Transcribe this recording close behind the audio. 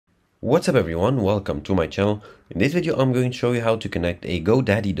What's up everyone, welcome to my channel. In this video I'm going to show you how to connect a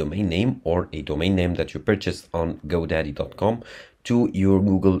GoDaddy domain name or a domain name that you purchased on godaddy.com to your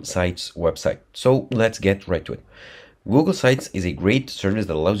Google Sites website. So let's get right to it. Google Sites is a great service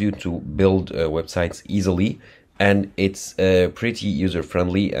that allows you to build websites easily, and it's pretty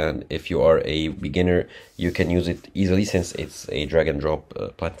user-friendly, and if you are a beginner you can use it easily since it's a drag and drop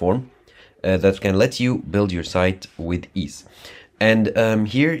platform that can let you build your site with ease. And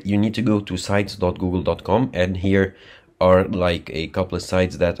here you need to go to sites.google.com, and here are like a couple of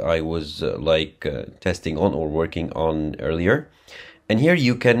sites that I was testing on or working on earlier. And here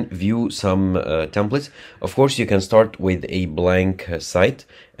you can view some templates. Of course, you can start with a blank site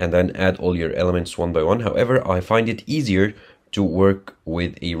and then add all your elements one by one. However, I find it easier to work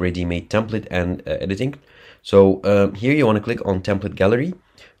with a ready-made template and editing. So here you want to click on Template Gallery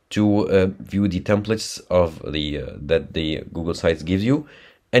to view the templates of the that the Google Sites gives you.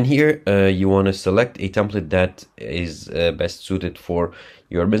 And here you want to select a template that is best suited for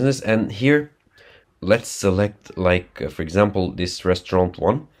your business. And here let's select, for example, this restaurant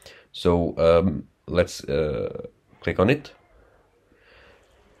one. So let's click on it.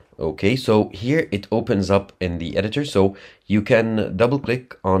 Okay, so here it opens up in the editor, so you can double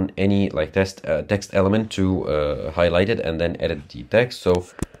click on any text element to highlight it and then edit the text. So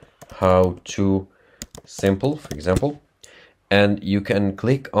how to simple, for example, and you can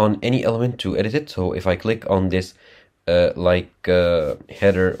click on any element to edit it. So if I click on this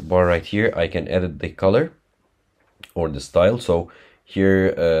header bar right here, I can edit the color or the style. So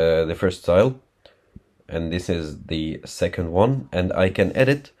here the first style, and this is the second one, and I can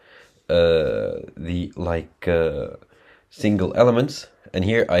edit the single elements. And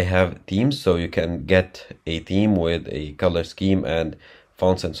here I have themes, so you can get a theme with a color scheme and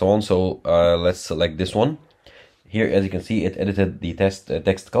fonts and so on. So let's select this one. Here, as you can see, it edited the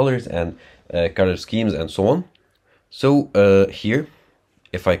text colors and color schemes and so on. So here,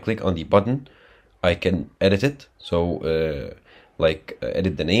 if I click on the button, I can edit it. So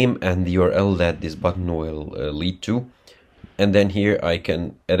edit the name and the URL that this button will lead to. And then here I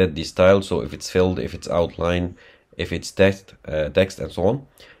can edit the style. So if it's filled, if it's outline, if it's text and so on.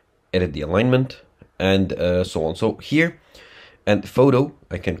 Edit the alignment and so on. So here, and photo,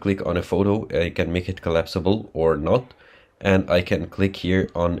 I can click on a photo. I can make it collapsible or not, and I can click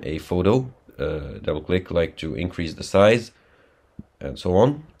here on a photo, double click to increase the size and so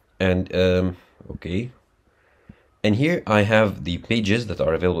on. And okay, and here I have the pages that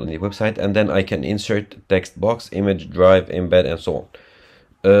are available on the website, and then I can insert text box, image, drive, embed, and so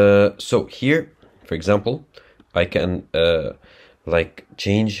on. So here, for example, I can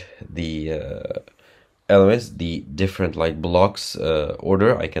change the elements, the different blocks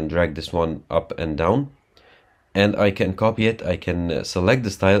order. I can drag this one up and down, and I can copy it. I can select the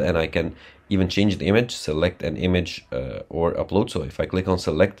style, and I can even change the image, select an image or upload. So if I click on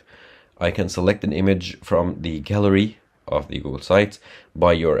select, I can select an image from the gallery of the Google Sites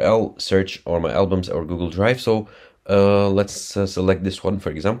by URL, search, or my albums or Google Drive. So let's select this one, for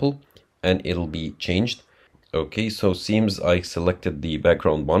example, and it'll be changed. Okay, so seems I selected the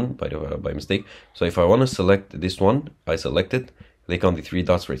background one by mistake. So if I want to select this one, I select it, click on the three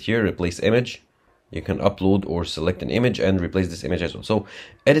dots right here, replace image. You can upload or select an image and replace this image as well. So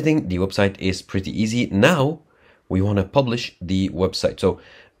editing the website is pretty easy. Now we want to publish the website. So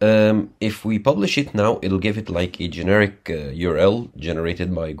if we publish it now, it'll give it a generic URL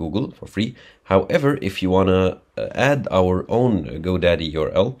generated by Google for free. However, if you want to add our own GoDaddy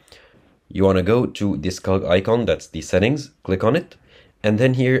URL, you want to go to this cog icon, that's the settings, click on it, and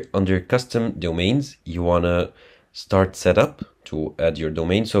then here under custom domains, you want to start setup to add your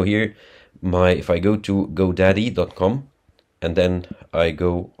domain. So here, if I go to godaddy.com, and then I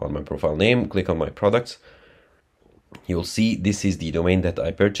go on my profile name, click on my products, you'll see this is the domain that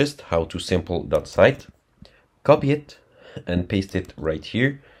I purchased, howtosimple.site. Copy it and paste it right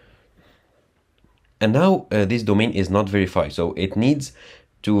here. And now this domain is not verified, so it needs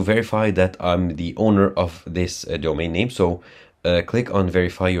to verify that I'm the owner of this domain name. So click on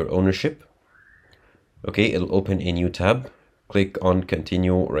verify your ownership. Okay, it'll open a new tab. Click on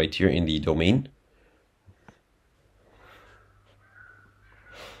continue right here in the domain.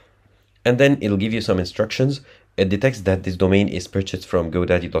 And then it'll give you some instructions. It detects that this domain is purchased from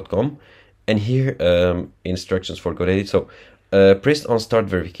godaddy.com. And here instructions for GoDaddy. So press on start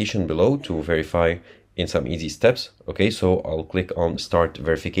verification below to verify in some easy steps. Okay, so I'll click on start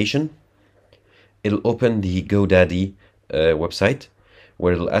verification. It'll open the GoDaddy website,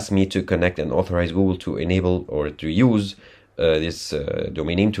 where it'll ask me to connect and authorize Google to enable or to use this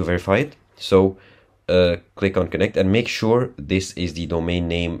domain name to verify it. So click on connect and make sure this is the domain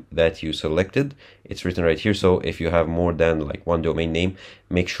name that you selected. It's written right here, so if you have more than like one domain name,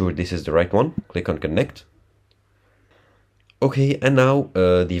 make sure this is the right one. Click on connect. Okay, and now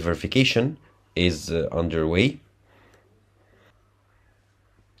the verification is underway.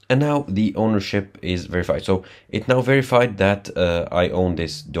 And now the ownership is verified. So it now verified that I own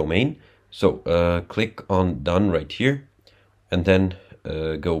this domain. So click on done right here, and then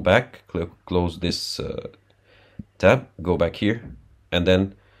go back, close this tab, go back here, and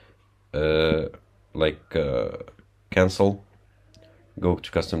then cancel, go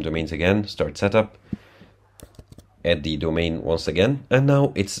to custom domains again, start setup, add the domain once again, and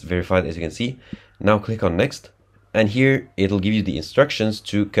now it's verified, as you can see. Now click on next, and here it'll give you the instructions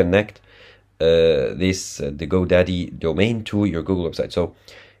to connect the GoDaddy domain to your Google website. So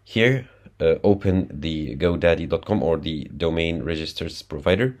here open the godaddy.com or the domain registers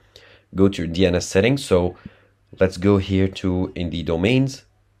provider, go to your DNS settings. So let's go here to in the domains,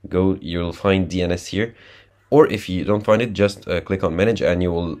 you'll find DNS here, or if you don't find it, just click on manage and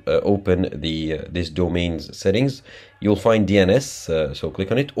you will open this domains settings. You'll find DNS, so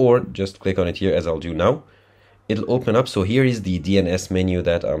click on it, or just click on it here as I'll do now. It'll open up. So here is the DNS menu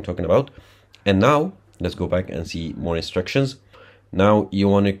that I'm talking about. And now let's go back and see more instructions. Now you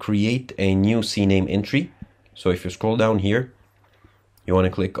want to create a new CNAME entry. So if you scroll down here, you want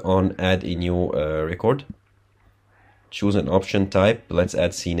to click on add a new record. Choose an option type. Let's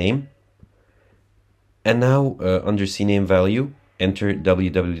add CNAME. And now under CNAME value, enter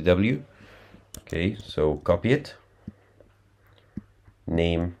www. Okay, so copy it.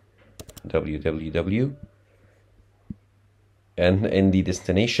 Name www. And in the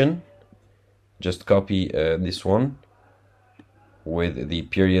destination, just copy this one with the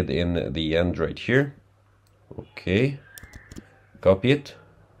period in the end right here. Okay, copy it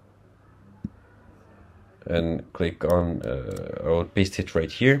and click on or paste it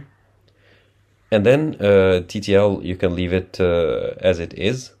right here. And then TTL, you can leave it as it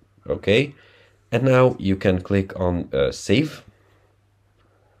is. Okay, and now you can click on save.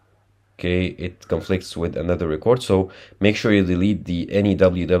 Okay, it conflicts with another record, so make sure you delete any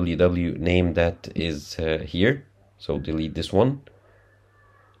www name that is here. So delete this one.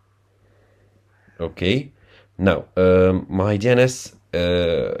 Okay, now my DNS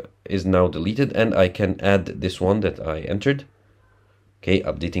is now deleted, and I can add this one that I entered. Okay,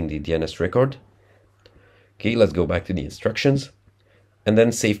 updating the DNS record. Okay, let's go back to the instructions and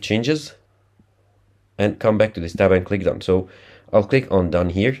then save changes and come back to this tab and click done. So I'll click on done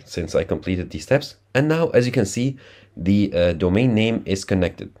here since I completed these steps. And now, as you can see, the domain name is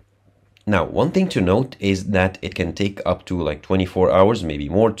connected. Now, one thing to note is that it can take up to like 24 hours, maybe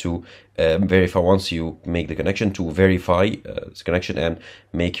more, to verify once you make the connection, to verify this connection and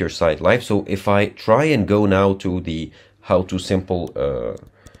make your site live. So if I try and go now to the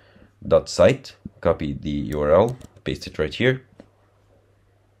howtosimple.site, copy the URL, paste it right here.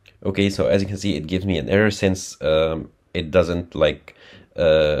 Okay, so as you can see, it gives me an error since it doesn't like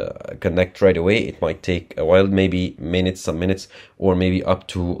connect right away. It might take a while, maybe some minutes, or maybe up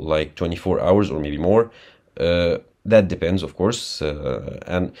to like 24 hours or maybe more. That depends, of course.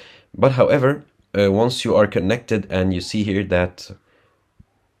 But however, once you are connected and you see here that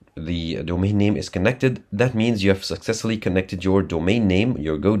the domain name is connected, that means you have successfully connected your domain name,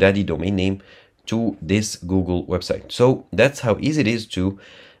 your GoDaddy domain name, to this Google website. So that's how easy it is to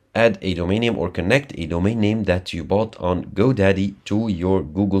add a domain name or connect a domain name that you bought on GoDaddy to your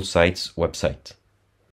Google Sites website.